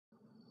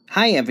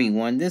Hi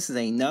everyone, this is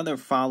another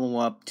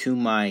follow-up to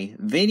my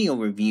video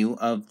review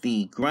of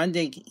the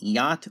Grundig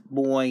Yacht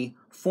Boy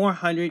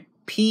 400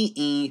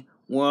 PE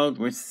World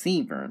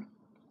Receiver.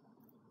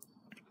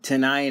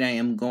 Tonight I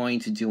am going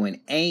to do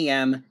an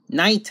AM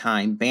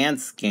nighttime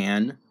band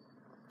scan.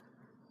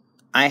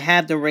 I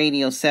have the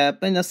radio set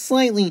up in a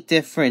slightly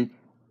different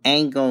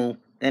angle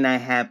than I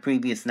had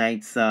previous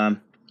nights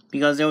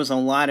because there was a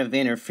lot of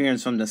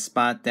interference from the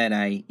spot that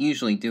I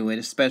usually do it,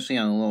 especially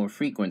on the lower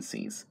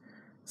frequencies.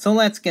 So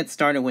let's get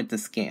started with the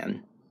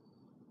scan.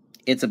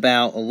 It's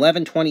about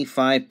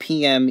 11:25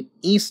 p.m.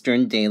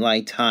 Eastern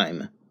Daylight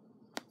Time.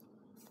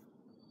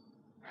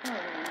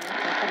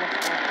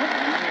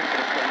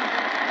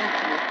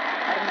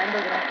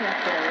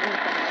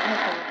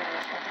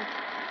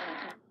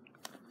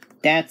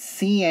 That's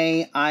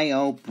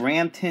CAIO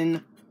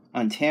Brampton,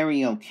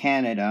 Ontario,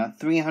 Canada,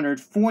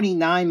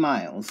 349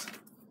 miles.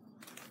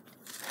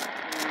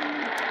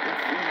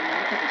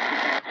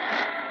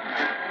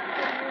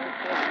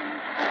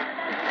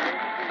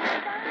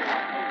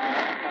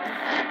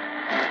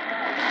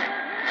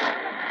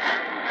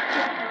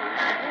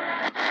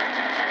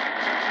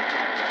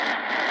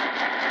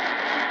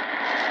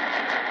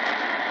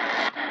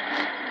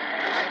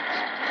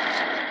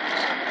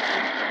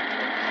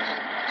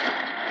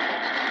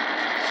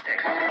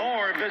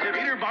 Visit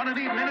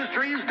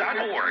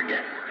InterBonnetyMinistries.org.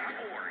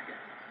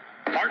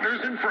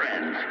 Partners and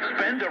friends,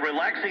 spend a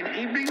relaxing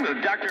evening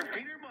with Dr.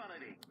 Peter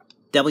Bonnety.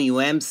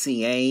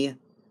 WMCA,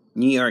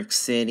 New York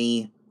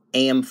City,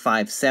 AM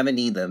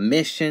 570, The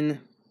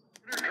Mission.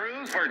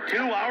 Cruise for 2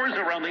 hours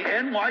around the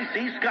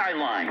NYC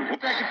skyline.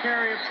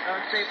 Secretary of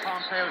State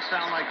Pompeo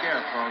sound like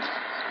there, folks.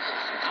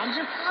 I'm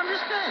just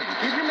saying.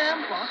 Give your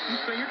man buck. You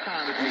spend your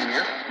time with me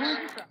here.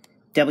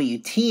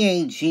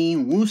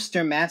 WTAG,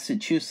 Worcester,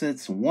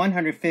 Massachusetts,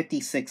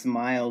 156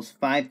 miles,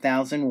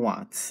 5,000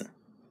 watts.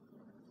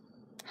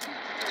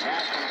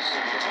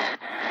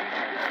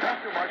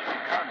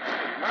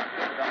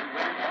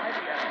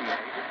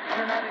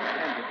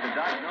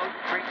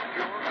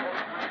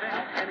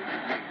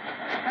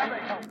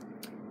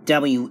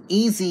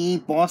 WEZE,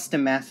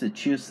 Boston,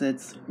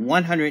 Massachusetts,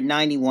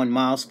 191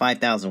 miles,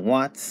 5,000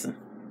 watts.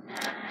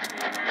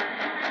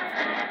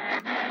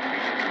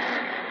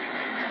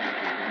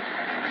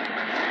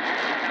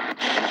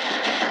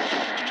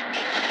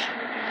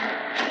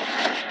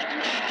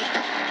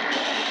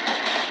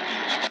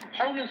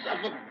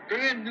 Of a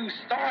brand new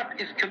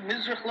start is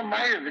Commiserate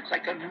Lemayev. It's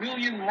like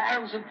 1,000,000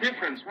 miles of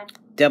difference.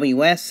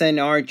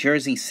 WSNR,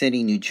 Jersey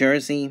City, New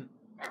Jersey.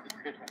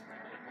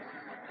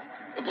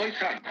 The blade's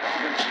hot.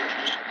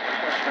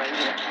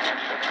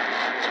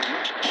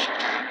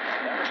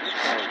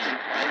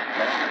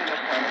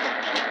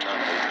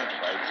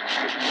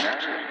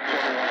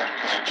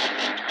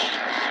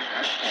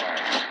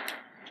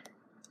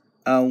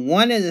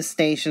 One of the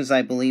stations,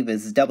 I believe,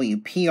 is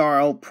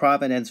WPRO,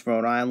 Providence,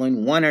 Rhode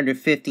Island,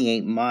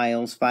 158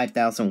 miles,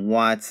 5,000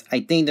 watts.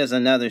 I think there's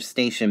another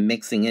station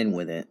mixing in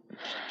with it.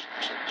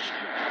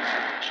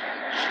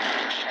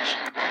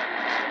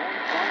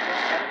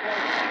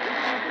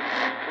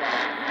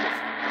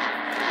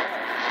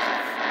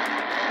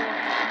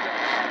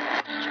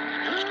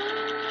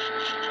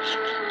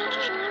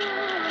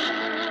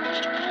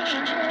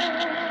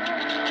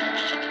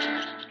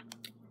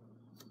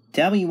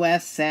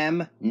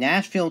 WSM,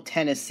 Nashville,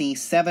 Tennessee,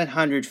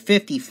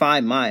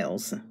 755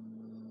 miles. Resort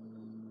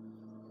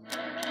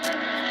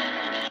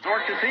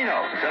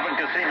Casino, 7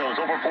 casinos,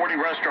 over 40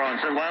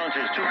 restaurants and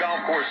lounges, 2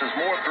 golf courses,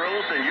 more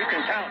thrills than you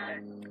can count.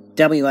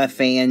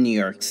 WFAN, New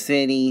York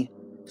City,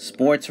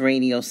 Sports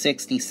Radio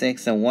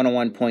 66 and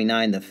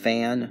 101.9 The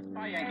Fan.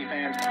 Hi, Yankee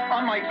fans.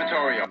 I'm Mike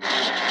Vittorio.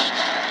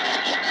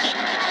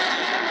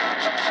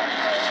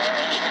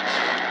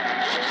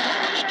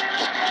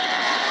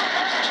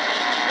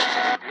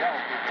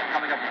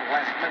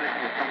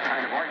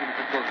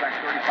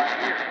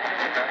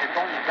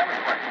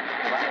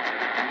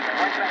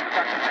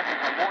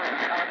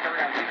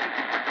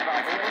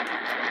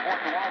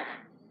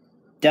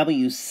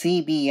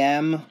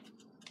 WCBM,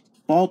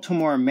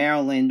 Baltimore,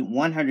 Maryland,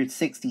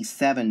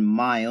 167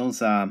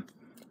 miles,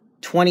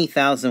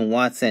 20,000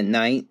 watts at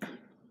night.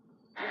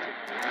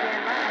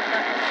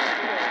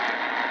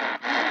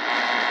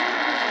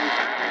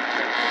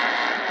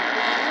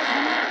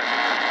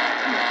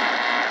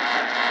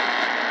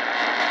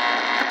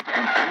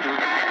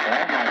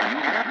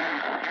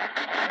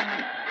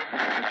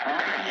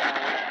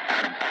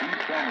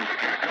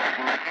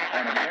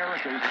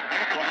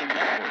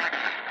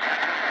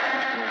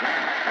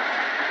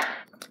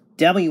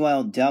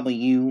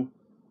 WLW,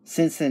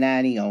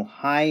 Cincinnati,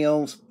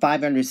 Ohio,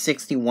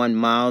 561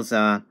 miles.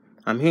 I'm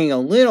hearing a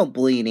little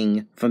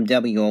bleeding from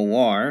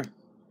WOR,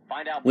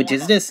 which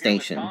is this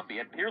station. At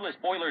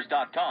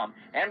peerlessboilers.com,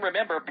 and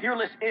remember,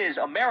 Peerless is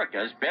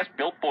America's best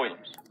built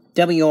boilers.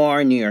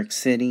 WOR, New York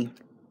City.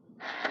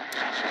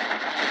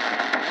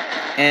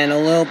 And a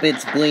little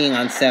bit's bleeding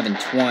on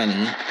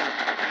 720.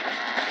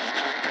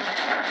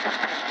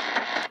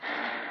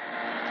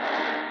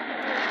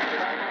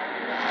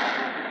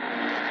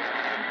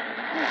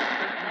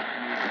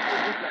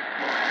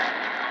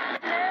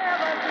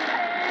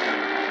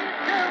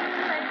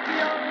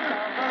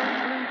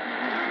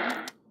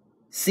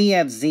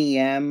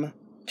 CFZM,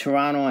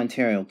 Toronto,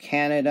 Ontario,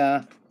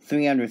 Canada,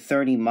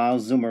 330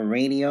 miles Zoomer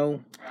radio.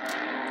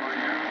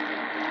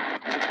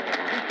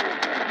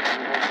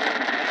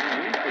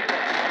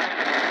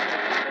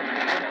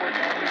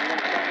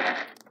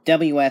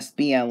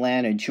 WSB,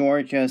 Atlanta,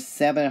 Georgia,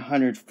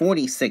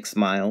 746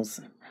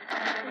 miles.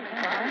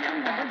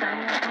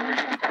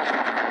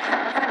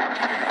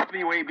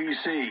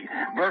 WABC,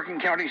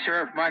 Bergen County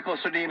Sheriff Michael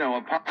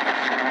Cedino.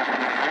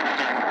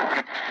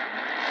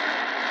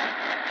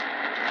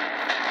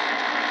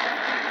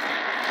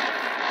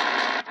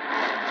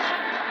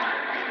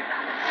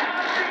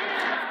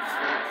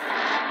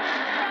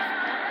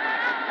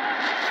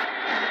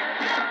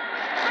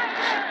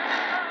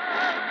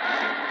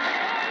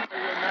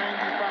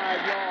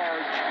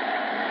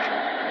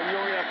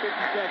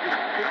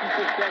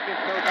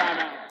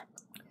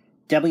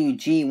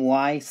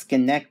 WGY,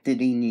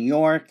 Schenectady, New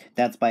York,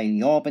 that's by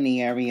the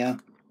Albany area,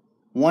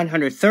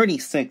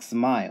 136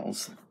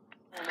 miles.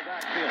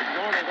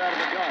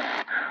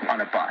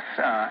 On a bus,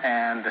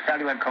 and the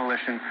Saudi-led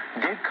coalition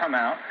did come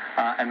out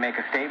and make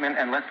a statement,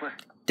 and let's listen.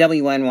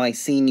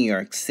 WNYC, New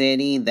York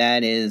City,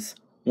 that is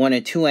one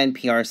of two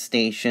NPR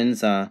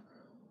stations,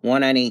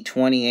 one at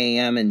 8:20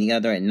 a.m. and the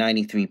other at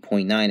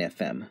 93.9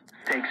 FM.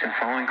 Takes and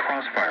following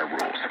crossfire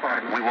rules.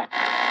 We will...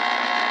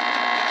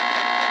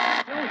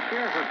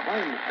 Share her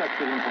claim to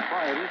sexual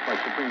improprieties by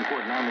Supreme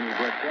Court nominee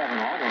Brett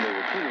Kavanaugh when they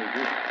were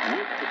teenagers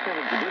with the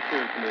Senate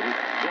Judiciary Committee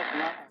just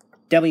not...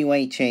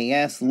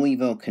 WHAS,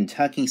 Louisville,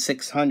 Kentucky,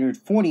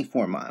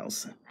 644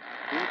 miles.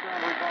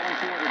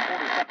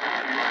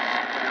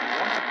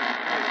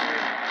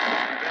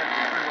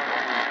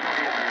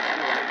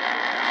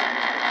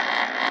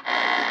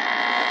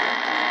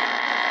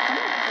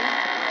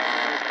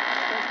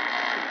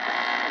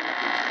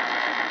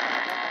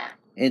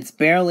 It's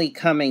barely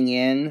coming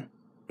in,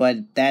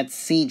 but that's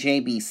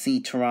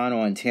CJBC,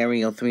 Toronto,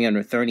 Ontario,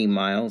 330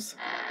 miles.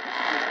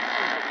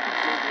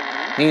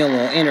 Maybe a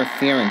little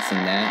interference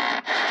in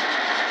that.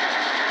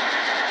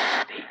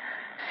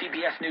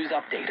 CBS News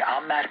Update.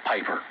 I'm Matt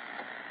Piper.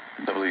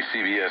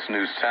 WCBS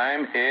News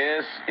time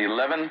is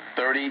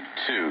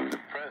 11:32.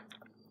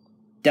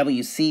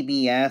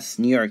 WCBS,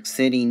 New York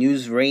City,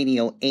 News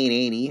Radio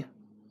 880.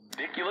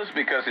 Ridiculous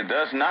because it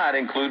does not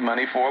include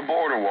money for a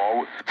border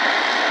wall.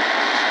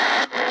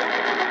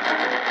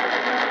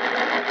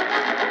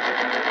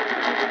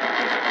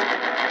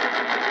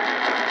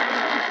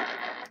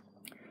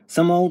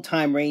 Some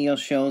old-time radio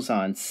shows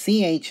on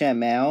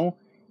CHML,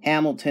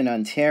 Hamilton,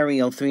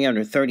 Ontario,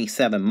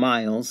 337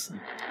 miles.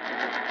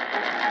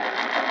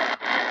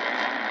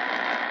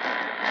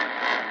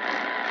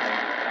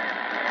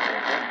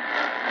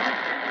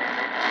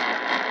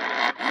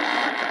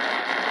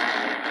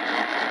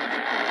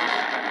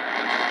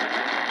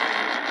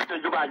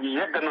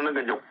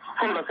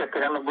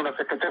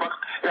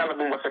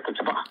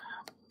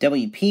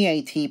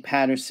 WPAT,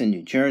 Patterson,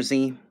 New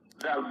Jersey.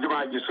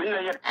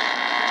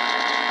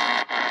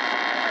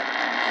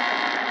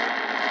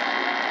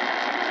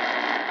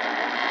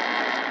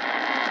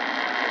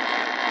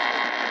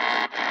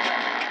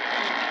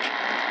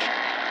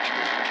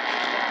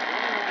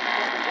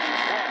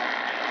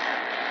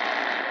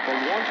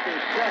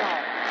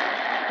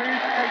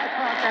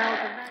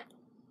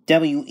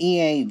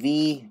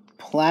 WEAV,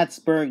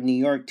 Plattsburgh, New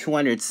York,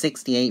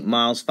 268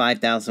 miles,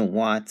 5,000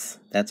 watts.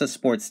 That's a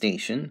sports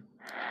station.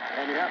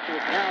 And you have to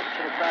account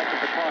for the fact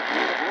that the clock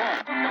would have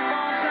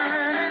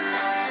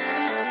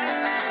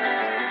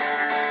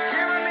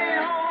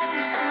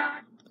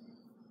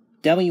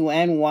run.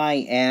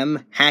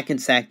 WNYM,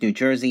 Hackensack, New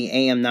Jersey,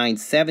 AM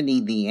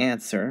 970, The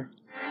Answer.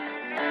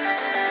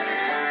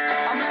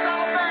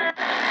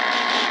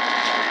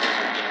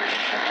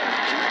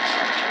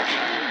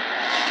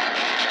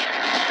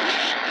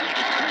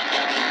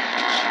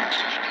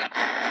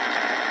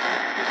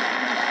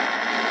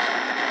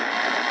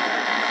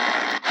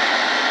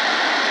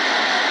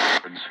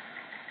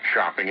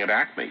 Shopping at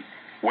Acme.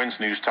 Wins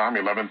news time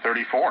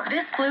 11:34.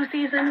 This flu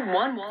season,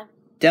 one will.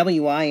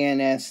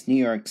 WINS, New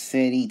York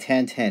City,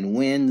 1010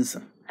 wins.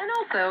 And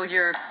also,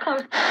 you're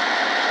close.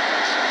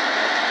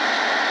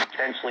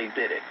 Potentially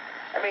did it.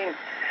 I mean,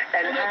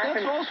 and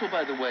that's also,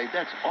 by the way,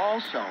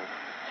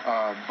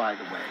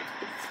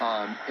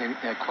 in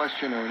a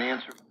question or an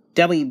answer.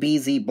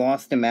 WBZ,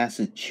 Boston,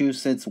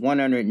 Massachusetts,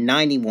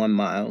 191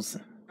 miles.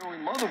 My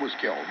mother was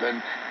killed,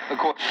 and of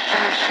course.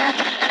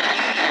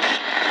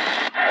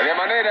 De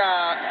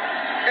manera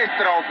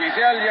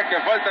extraoficial, ya que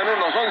faltan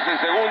unos 11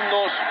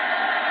 segundos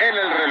en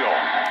el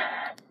reloj.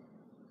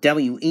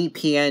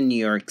 WEPN, New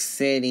York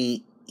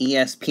City,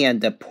 ESPN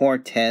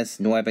Deportes,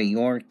 Nueva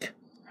York.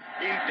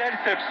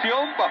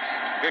 Intercepción.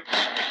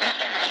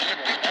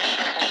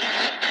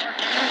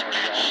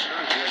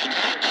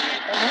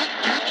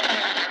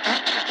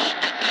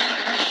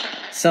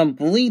 Some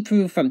bleed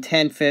through from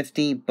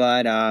 1050,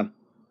 but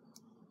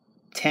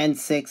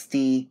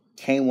 1060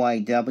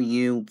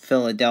 KYW,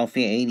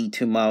 Philadelphia,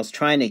 82 miles,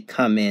 trying to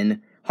come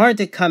in. Hard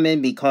to come in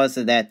because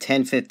of that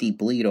 1050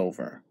 bleed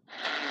over.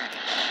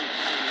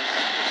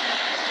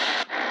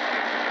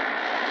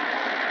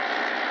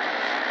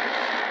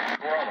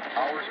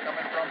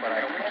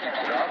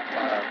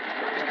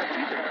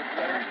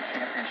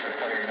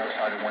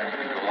 the wind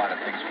can do a lot of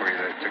things for you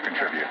to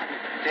contribute.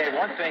 Dave,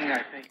 one thing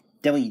I think...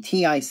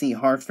 WTIC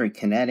Hartford,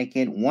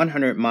 Connecticut,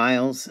 100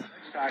 miles.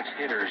 Sox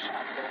hitters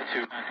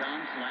to...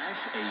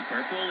 .com/a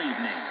purple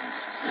evening.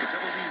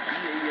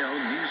 WBAL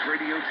News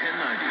Radio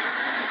 1090.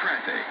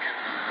 Traffic.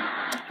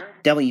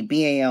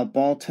 WBAL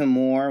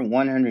Baltimore,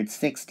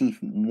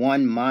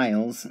 161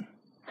 miles.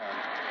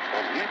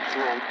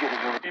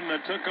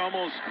 That took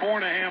almost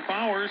 4.5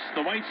 hours.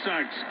 The White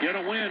Sox get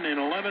a win in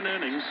 11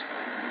 innings,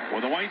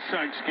 with the White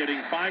Sox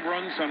getting 5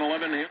 runs on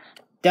 11 hits.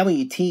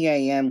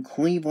 WTAM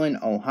Cleveland,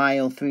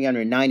 Ohio,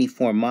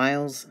 394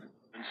 miles.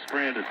 And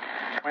stranded.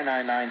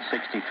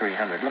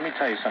 499-6300. Let me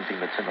tell you something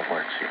that's in the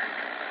works here.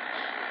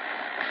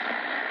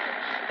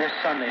 This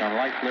Sunday on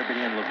Life, Liberty,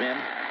 and Levin.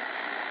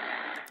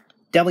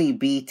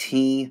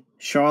 WBT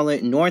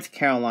Charlotte, North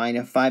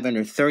Carolina,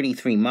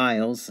 533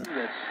 miles.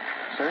 That's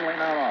certainly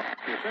not off.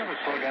 Your service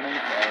programming,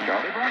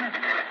 Charlie Brown.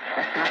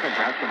 That's not the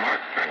Dr.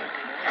 Mark thing.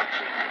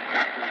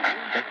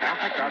 That's not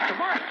the Dr.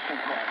 Mark.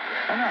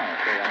 Oh, no.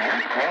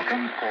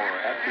 Welcome for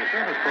after your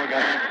service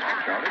programming,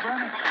 Charlie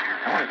Brown.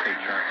 I want to say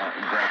exactly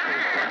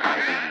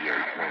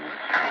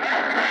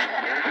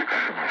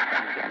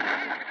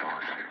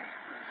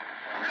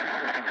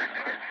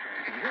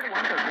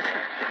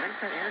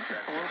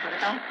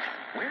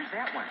Where's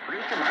that one?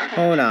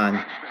 Hold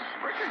on.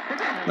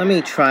 Let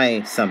me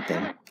try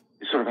something.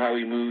 Sort of how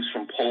he moves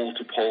from pole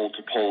to pole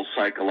to pole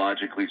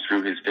psychologically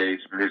through his days,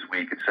 through his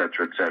week,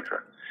 etc.,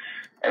 etc.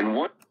 And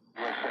what...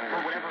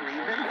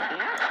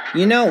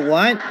 You know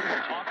what?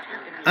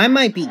 I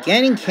might be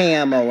getting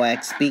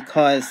KMOX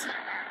because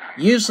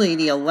usually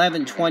the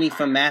 1120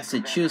 from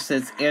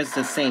Massachusetts airs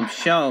the same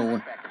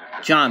show,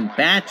 John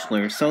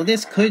Batchelor, so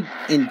this could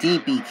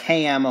indeed be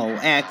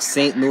KMOX,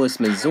 St. Louis,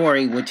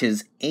 Missouri, which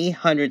is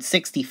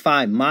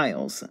 865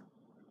 miles.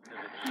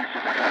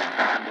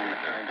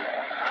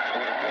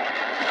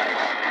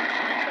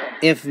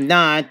 If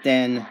not,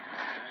 then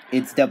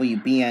it's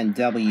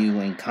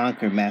WBNW in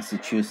Concord,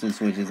 Massachusetts,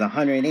 which is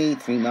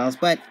 183 miles,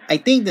 but I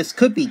think this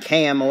could be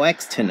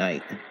KMOX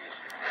tonight.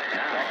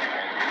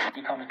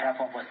 E-commerce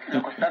platform with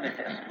local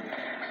services.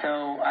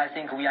 So I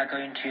think we are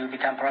going to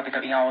become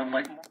profitable in our...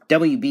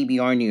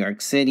 WBBR New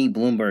York City,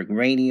 Bloomberg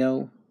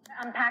Radio.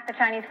 Unpack the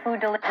Chinese food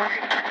delivery.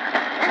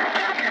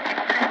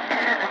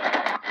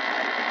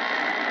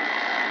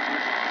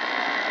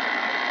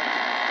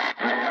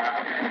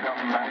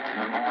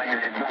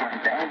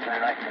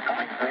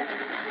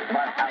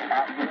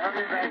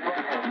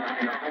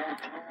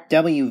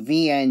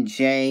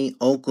 WVNJ,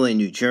 Oakland,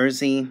 New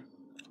Jersey,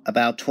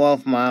 about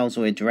 12 miles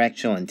with a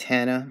directional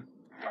antenna.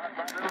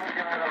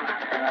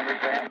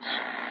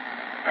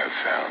 I've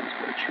found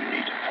what you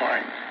need to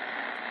find.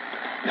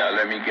 Now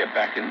let me get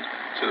back into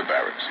the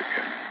barracks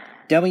again.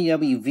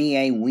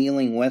 WWVA,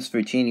 Wheeling, West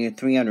Virginia,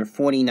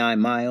 349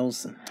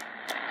 miles. And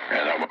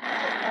I'm...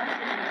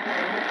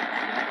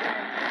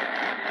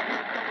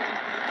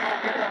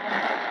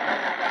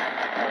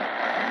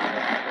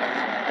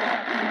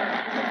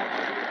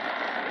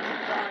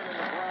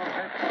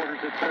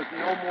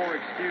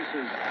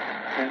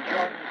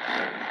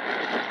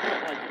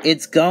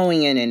 It's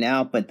going in and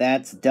out, but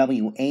that's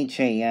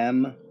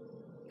WHAM,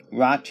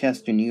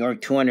 Rochester, New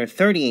York,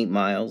 238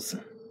 miles.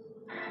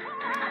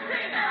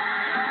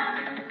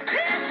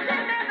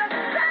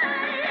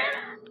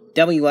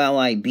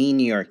 WLIB,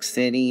 New York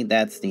City,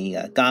 that's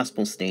the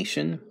gospel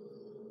station.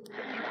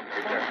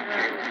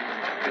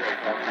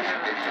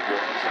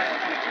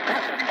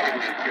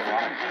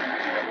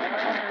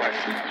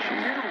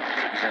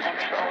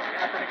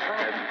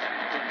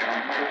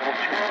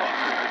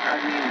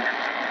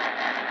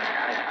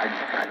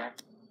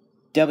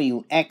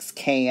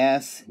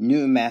 WXKS,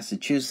 Newton,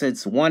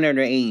 Massachusetts,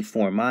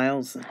 184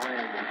 miles.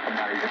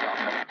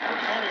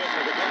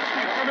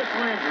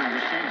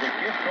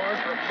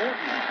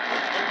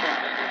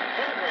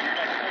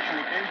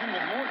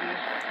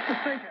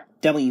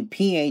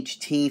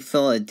 WPHT,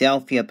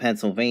 Philadelphia,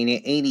 Pennsylvania,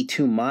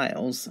 82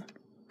 miles.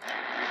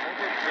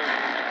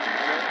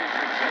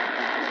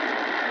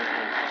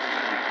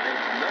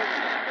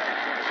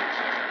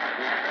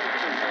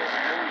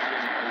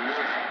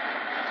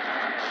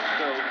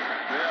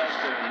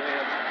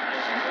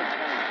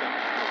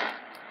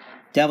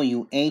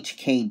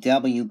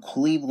 WHKW,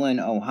 Cleveland,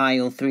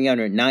 Ohio,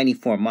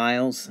 394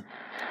 miles.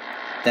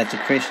 That's a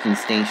Christian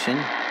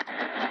station.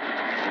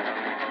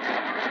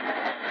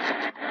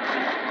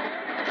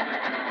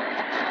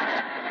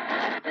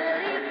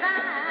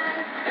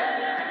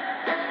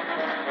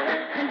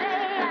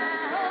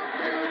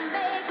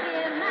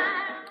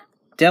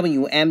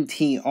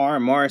 WMTR,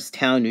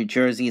 Morristown, New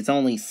Jersey, is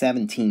only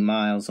 17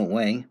 miles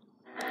away.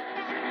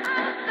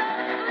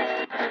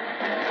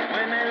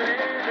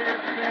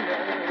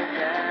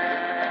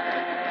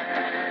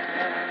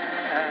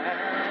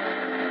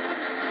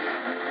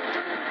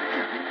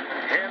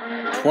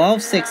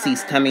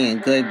 .1260's coming in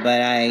good, but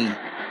I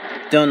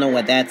don't know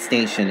what that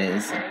station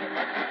is.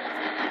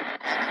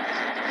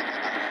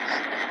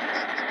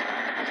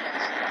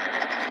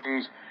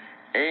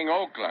 En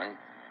Oakland,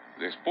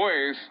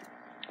 después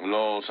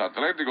Los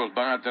Atléticos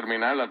van a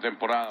terminar la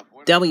temporada.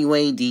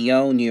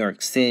 WADO, New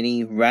York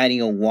City,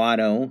 Radio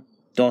Wado,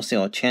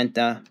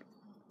 1280.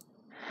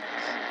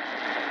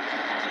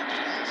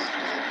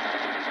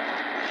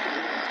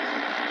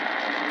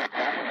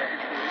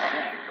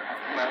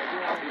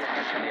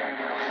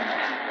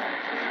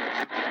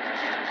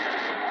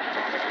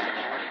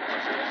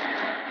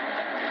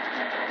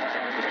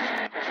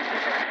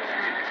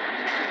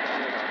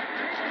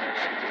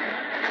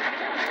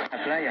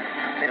 Playa,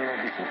 pero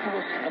los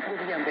discípulos no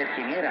podían ver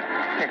quién era.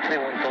 Les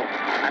preguntó,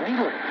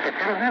 amigos,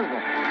 ¿pescaron algo?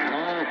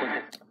 No,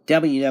 contestó.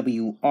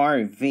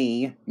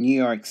 WWRV, New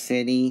York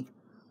City,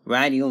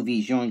 Radio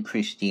Vision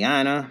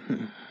Cristiana.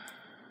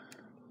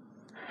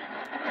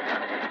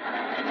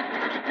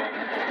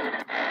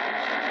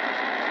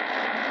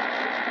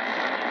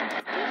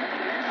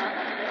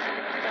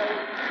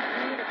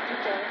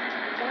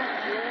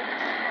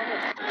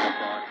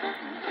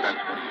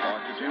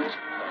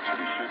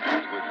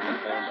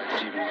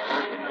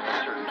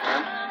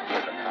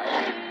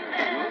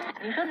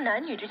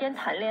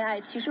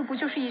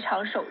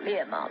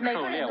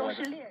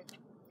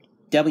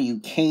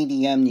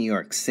 WKDM, New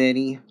York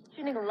City.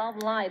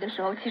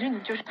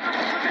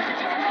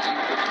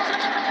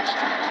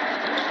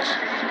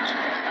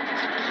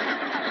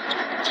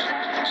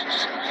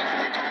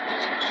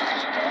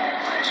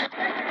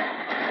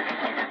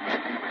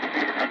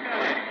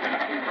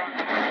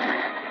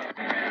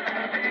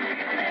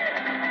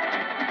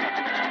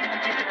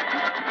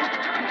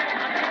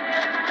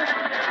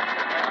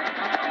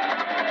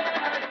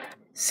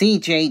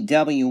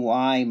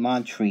 CJWI,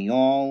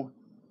 Montreal,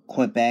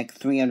 Quebec,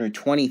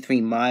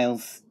 323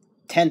 miles,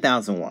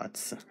 10,000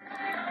 watts.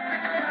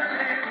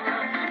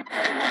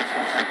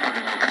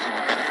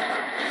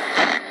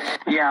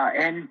 Yeah,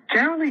 and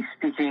generally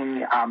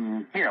speaking,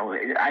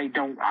 I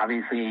don't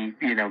obviously,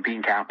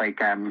 being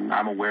Catholic,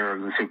 I'm aware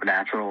of the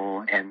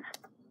supernatural and.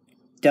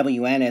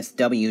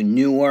 WNSW,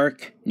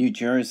 Newark, New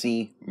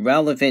Jersey,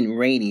 Relevant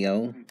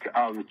Radio.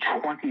 The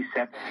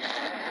 27th.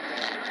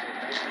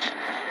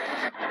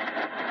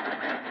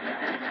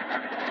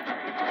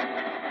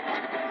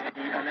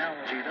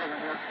 Analogy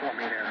doesn't work for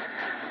me there.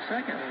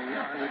 Secondly, I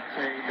would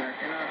say that,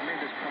 and I've made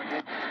this point.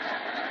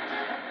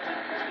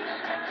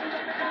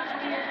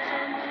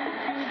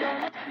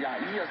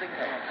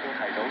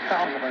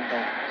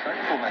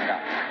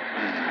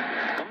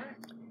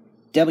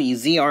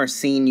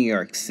 WZRC, New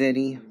York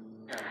City.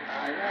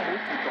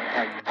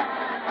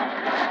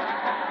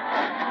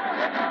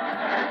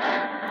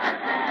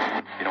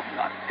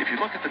 If you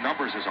look at the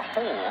numbers as a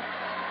whole,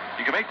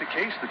 you can make the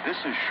case that this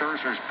is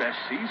Scherzer's best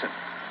season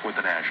with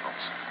the Nationals.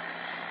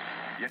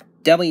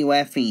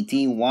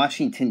 WFED,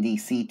 Washington,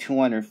 D.C.,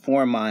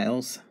 204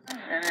 miles. I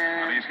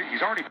mean,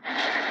 he's already...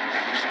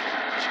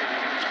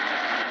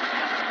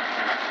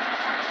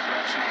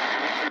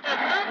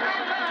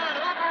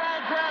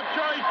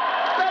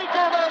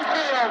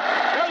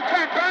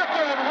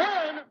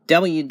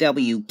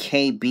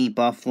 WWKB,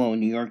 Buffalo,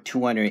 New York,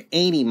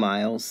 280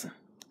 miles.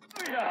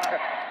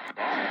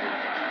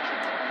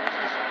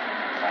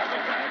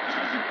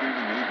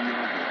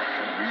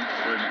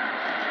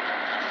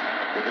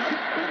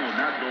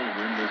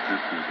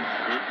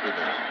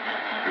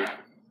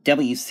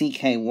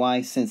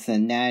 WCKY,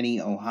 Cincinnati,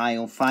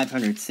 Ohio,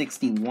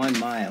 561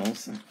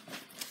 miles.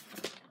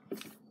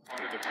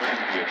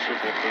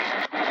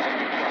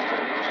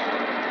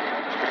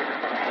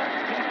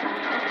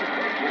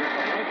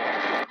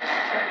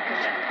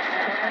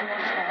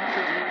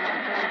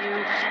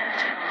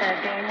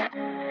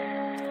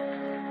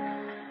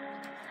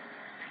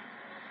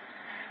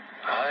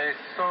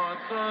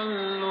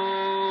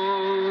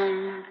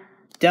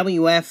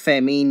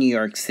 WFME, New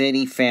York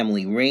City,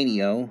 Family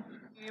Radio.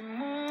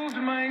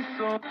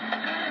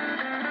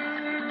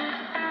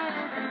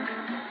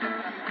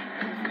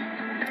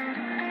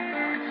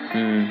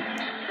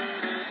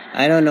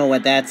 I don't know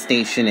what that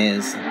station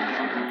is.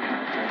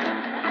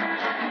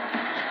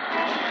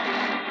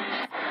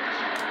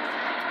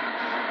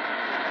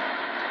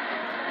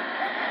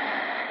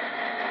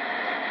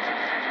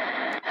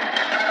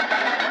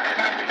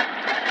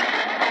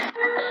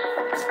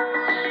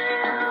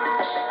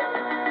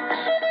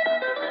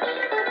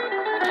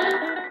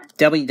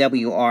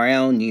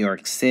 WWRL, New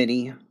York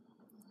City.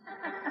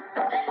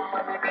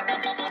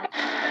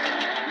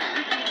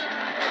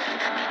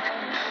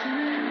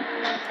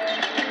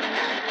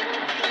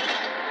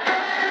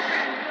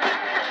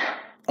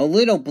 A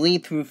little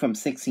bleed through from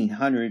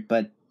 1600,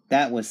 but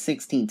that was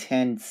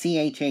 1610.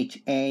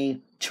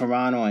 CHHA,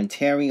 Toronto,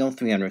 Ontario,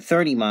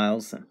 330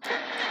 miles.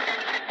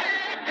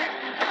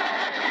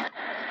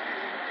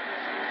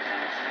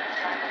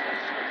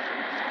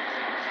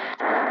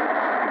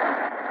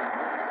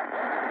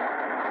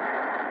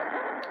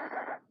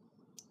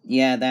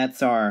 Yeah,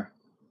 that's our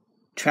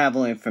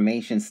travel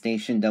information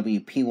station,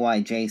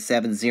 WPYJ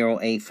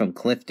 708 from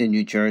Clifton,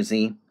 New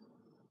Jersey.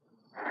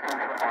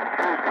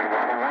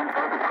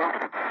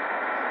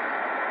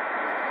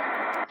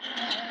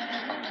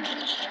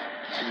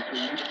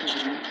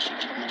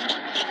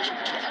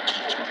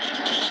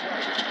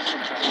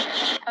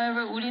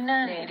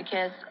 네,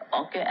 이렇게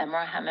어깨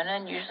MR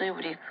하면은 usually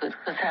우리 그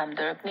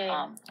사람들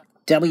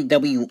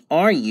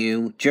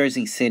WWRU,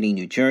 Jersey City,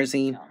 New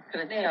Jersey.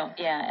 그렇죠.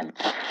 Yeah.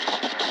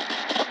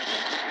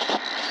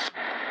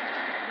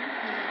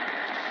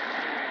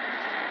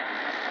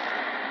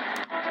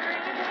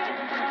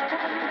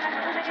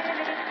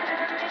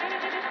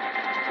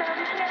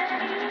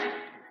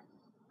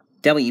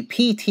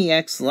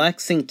 WPTX,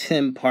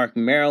 Lexington Park,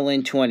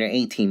 Maryland,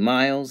 218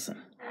 miles.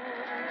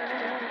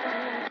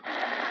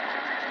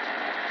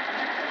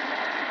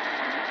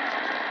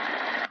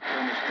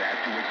 Thermostat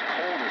to its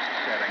coldest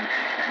setting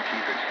and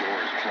keep its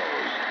doors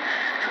closed.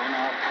 Turn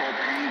off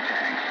propane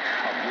tanks.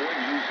 Avoid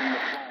using the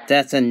phone.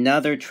 That's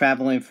another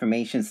travel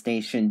information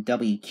station,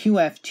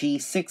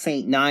 WQFG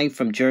 689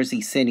 from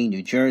Jersey City,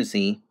 New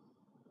Jersey.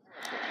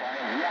 Supply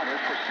of water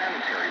for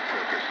sanitary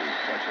purposes,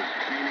 such as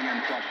cleaning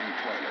and flushing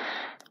toilets.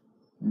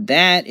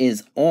 That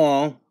is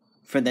all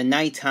for the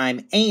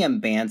nighttime AM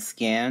band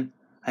scan.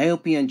 I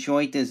hope you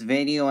enjoyed this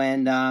video,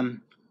 and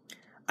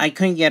I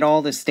couldn't get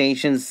all the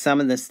stations. Some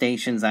of the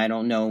stations, I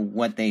don't know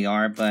what they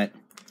are, but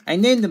I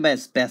named them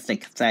as best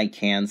as I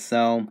can.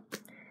 So,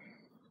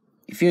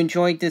 if you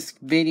enjoyed this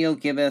video,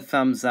 give it a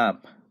thumbs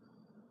up.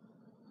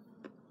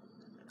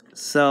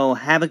 So,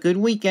 have a good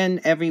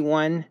weekend,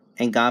 everyone,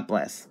 and God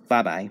bless.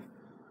 Bye-bye.